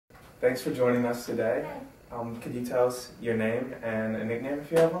thanks for joining us today. Hi. Could you tell us your name and a nickname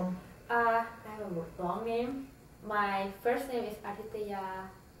if you have one? I have a long name. My first name is Aditya,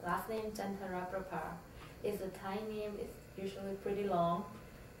 last name Chantaraprapha. It's a Thai name, it's usually pretty long.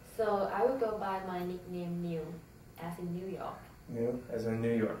 So I will go by my nickname New, as in New York. New, as in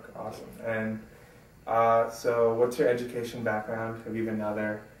New York. Awesome. And so what's your education background? Have you been to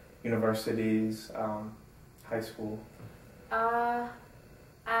other universities, high school?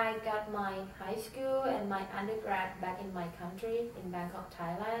 I got my high school and my undergrad back in my country, in Bangkok,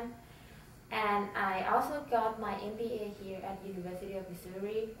 Thailand. And I also got my MBA here at University of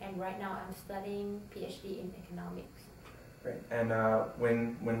Missouri, and right now I'm studying PhD in economics. Great. And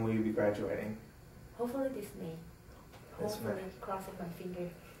when will you be graduating? Hopefully this May. This Hopefully, May. crossing my finger.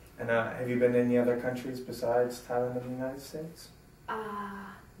 And have you been to any other countries besides Thailand and the United States?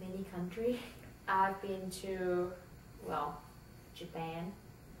 Many countries. I've been to, Japan,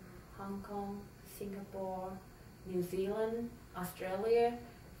 Hong Kong, Singapore, New Zealand, Australia,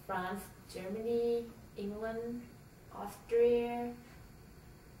 France, Germany, England, Austria,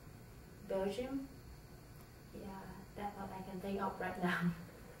 Belgium. Yeah, that's what I can think of right now.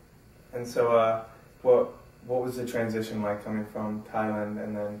 And so what was the transition like coming from Thailand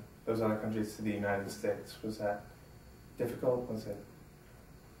and then those other countries to the United States? Was that difficult? Was it?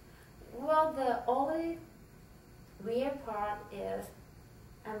 Well, the only weird part is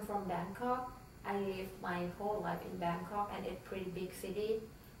I'm from Bangkok. I lived my whole life in Bangkok, and it's a pretty big city,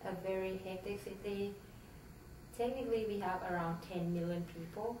 a very hectic city. Technically, we have around 10 million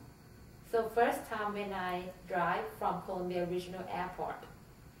people. So first time when I drive from Columbia Regional Airport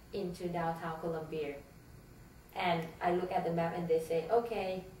into downtown Columbia, and I look at the map and they say,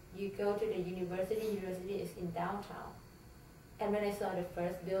 okay, you go to the university is in downtown. And when I saw the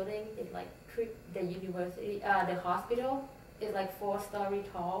first building, it's like the university, the hospital is like 4-story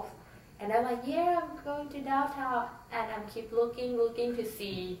tall. And I'm like, yeah, I'm going to downtown. And I'm keep looking to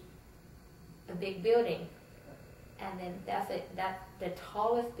see a big building. And then that's the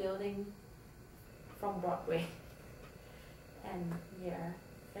tallest building from Broadway. And yeah,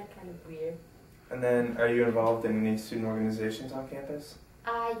 that's kind of weird. And then are you involved in any student organizations on campus?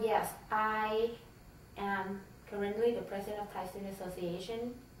 Yes, I am currently the president of Thai Student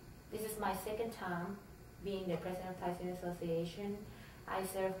Association. This is my second time being the president of Thai Student Association. I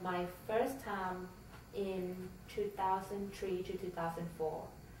served my first time in 2003 to 2004.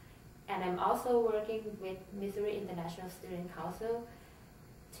 And I'm also working with Missouri International Student Council,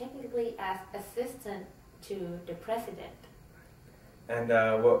 technically as assistant to the president. And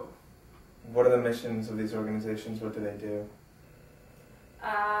what are the missions of these organizations? What do they do?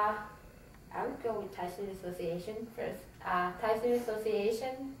 I would go with Thai Student Association first. Thai Student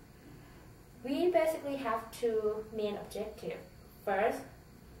Association, we basically have two main objectives. First,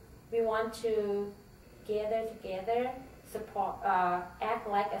 we want to gather together, support, act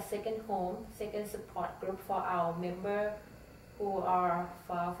like a second home, second support group for our members who are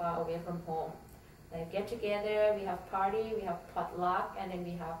far away from home. Like get together, we have party, we have potluck, and then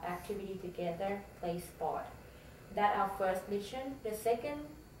we have activity together, play sport. That's our first mission. The second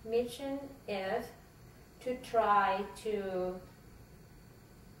mission is to try to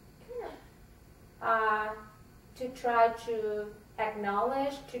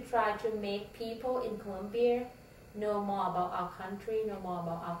acknowledge, to try to make people in Colombia know more about our country, know more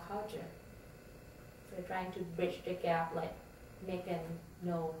about our culture. We're trying to bridge the gap, like make them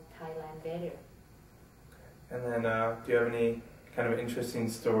know Thailand better. And then do you have any kind of interesting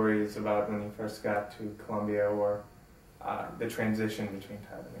stories about when you first got to Colombia or the transition between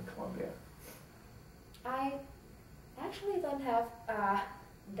Thailand and Colombia? I actually don't have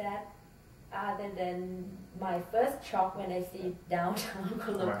that other than my first shock when I see downtown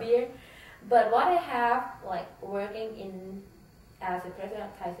Colombia. Right. But what I have, like working in as a president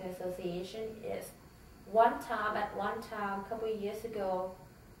of Thai Student Association, is one time, a couple of years ago,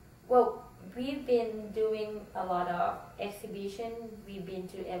 we've been doing a lot of exhibition. We've been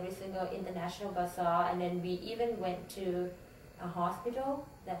to every single international bazaar, and then we even went to a hospital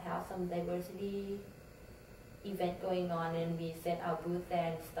that has some diversity event going on, and we set our booth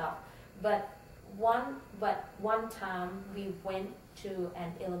there and stuff. But one time we went to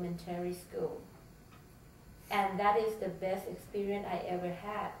an elementary school, and that is the best experience I ever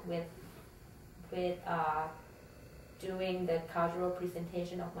had with doing the cultural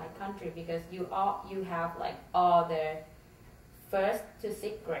presentation of my country, because you have like all the first to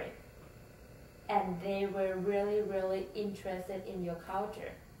 6th grade, and they were really interested in your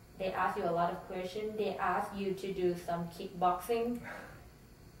culture. They ask you a lot of questions. They ask you to do some kickboxing,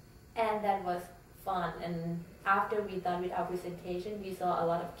 and that was fun. And after we done with our presentation, we saw a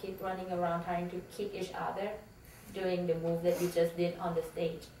lot of kids running around trying to kick each other doing the move that we just did on the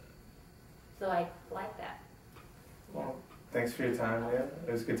stage. So I like that. Well, thanks for your time, Leah.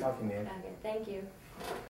 It was good talking to you. Okay, thank you.